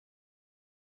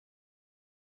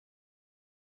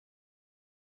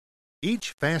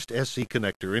Each Fast SC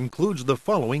connector includes the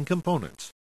following components: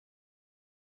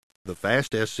 the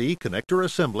Fast SC connector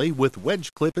assembly with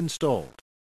wedge clip installed,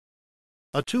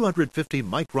 a 250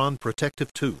 micron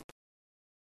protective tube,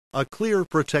 a clear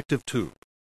protective tube,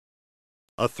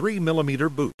 a 3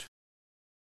 mm boot,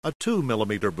 a 2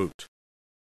 mm boot,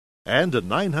 and a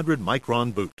 900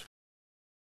 micron boot.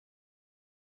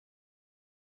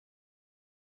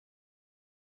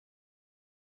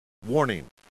 Warning: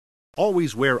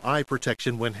 always wear eye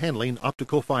protection when handling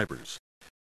optical fibers.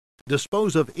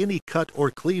 Dispose of any cut or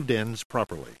cleaved ends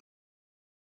properly.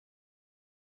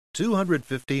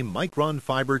 250 micron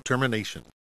fiber termination.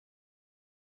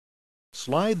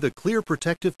 Slide the clear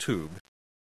protective tube,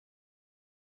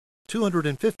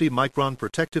 250 micron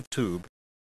protective tube,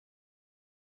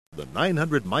 the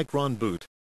 900 micron boot,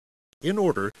 in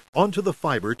order onto the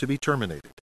fiber to be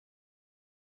terminated.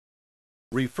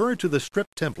 Refer to the strip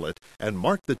template and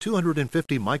mark the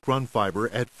 250 micron fiber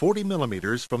at 40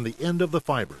 mm from the end of the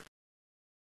fiber.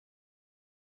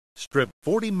 Strip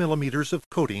 40 mm of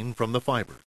coating from the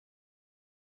fiber.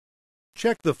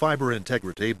 Check the fiber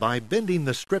integrity by bending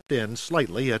the stripped end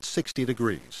slightly at 60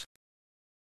 degrees.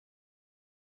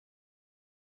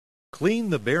 Clean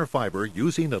the bare fiber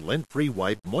using a lint-free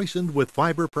wipe moistened with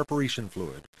fiber preparation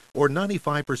fluid or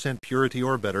 95% purity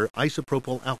or better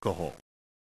isopropyl alcohol.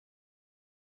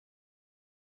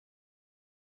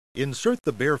 Insert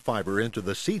the bare fiber into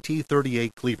the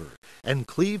CT38 cleaver and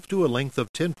cleave to a length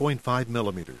of 10.5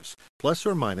 mm, plus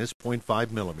or minus 0.5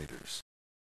 mm.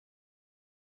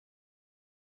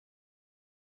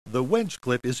 The wedge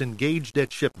clip is engaged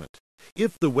at shipment.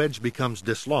 If the wedge becomes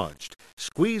dislodged,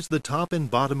 squeeze the top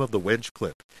and bottom of the wedge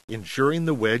clip, ensuring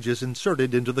the wedge is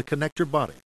inserted into the connector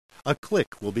body. A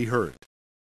click will be heard.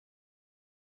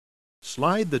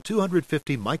 Slide the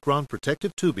 250 micron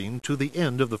protective tubing to the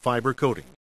end of the fiber coating.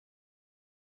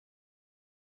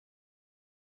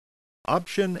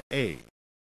 Option A.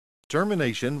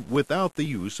 Termination without the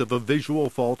use of a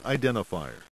visual fault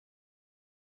identifier.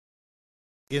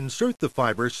 Insert the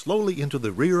fiber slowly into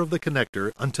the rear of the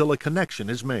connector until a connection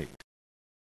is made.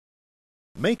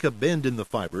 Make a bend in the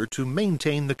fiber to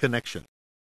maintain the connection.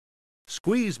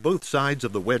 Squeeze both sides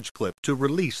of the wedge clip to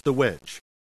release the wedge.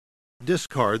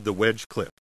 Discard the wedge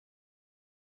clip.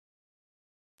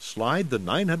 Slide the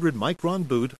 900 micron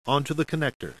boot onto the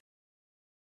connector.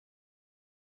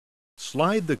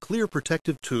 Slide the clear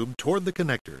protective tube toward the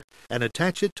connector and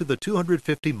attach it to the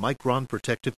 250 micron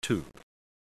protective tube.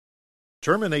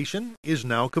 Termination is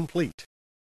now complete.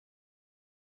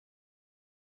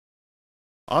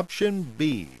 Option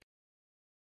B.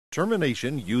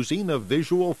 Termination using a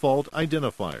visual fault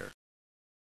identifier.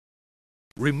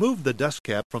 Remove the dust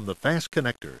cap from the fast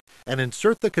connector and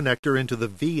insert the connector into the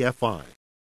VFI.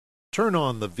 Turn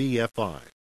on the VFI.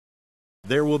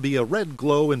 There will be a red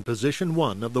glow in position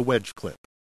 1 of the wedge clip.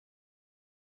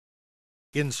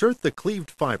 Insert the cleaved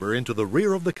fiber into the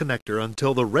rear of the connector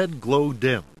until the red glow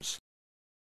dims.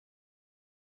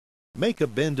 Make a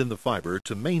bend in the fiber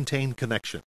to maintain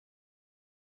connection.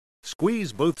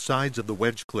 Squeeze both sides of the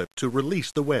wedge clip to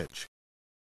release the wedge.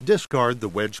 Discard the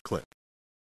wedge clip.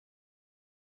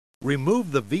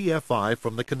 Remove the VFI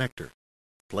from the connector.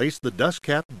 Place the dust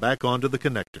cap back onto the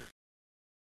connector.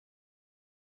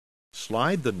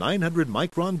 Slide the 900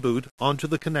 micron boot onto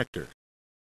the connector.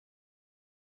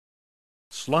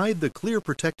 Slide the clear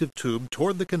protective tube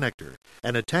toward the connector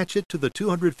and attach it to the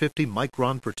 250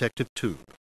 micron protective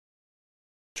tube.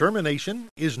 Termination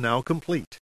is now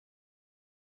complete.